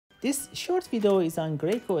This short video is on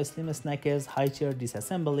Graco Slim Snacker Highchair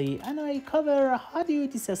disassembly, and I cover how do you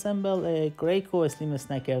disassemble a Graco Slim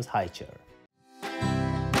Snacker Highchair.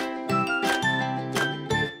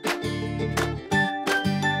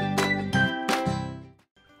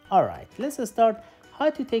 Alright, let's start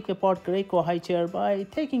how to take apart Graco Highchair by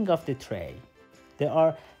taking off the tray. There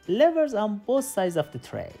are levers on both sides of the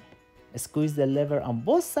tray. Squeeze the lever on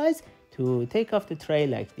both sides to take off the tray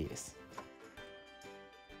like this.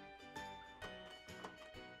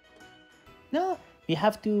 Now we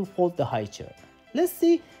have to fold the highchair. Let's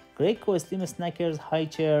see Graco Slim Snacker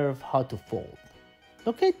Highchair how to fold.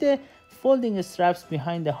 Locate the folding straps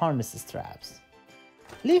behind the harness straps.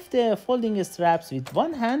 Lift the folding straps with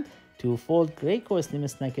one hand to fold Graco Slim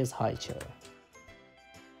Snacker Highchair.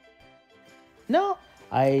 Now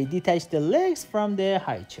I detach the legs from the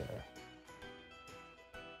highchair.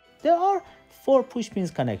 There are 4 push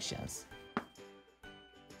pins connections.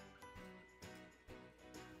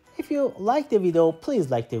 If you like the video,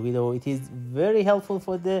 please like the video. It is very helpful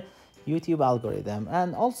for the YouTube algorithm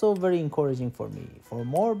and also very encouraging for me. For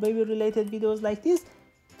more baby related videos like this,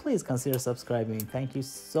 please consider subscribing. Thank you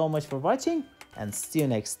so much for watching and see you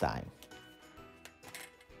next time.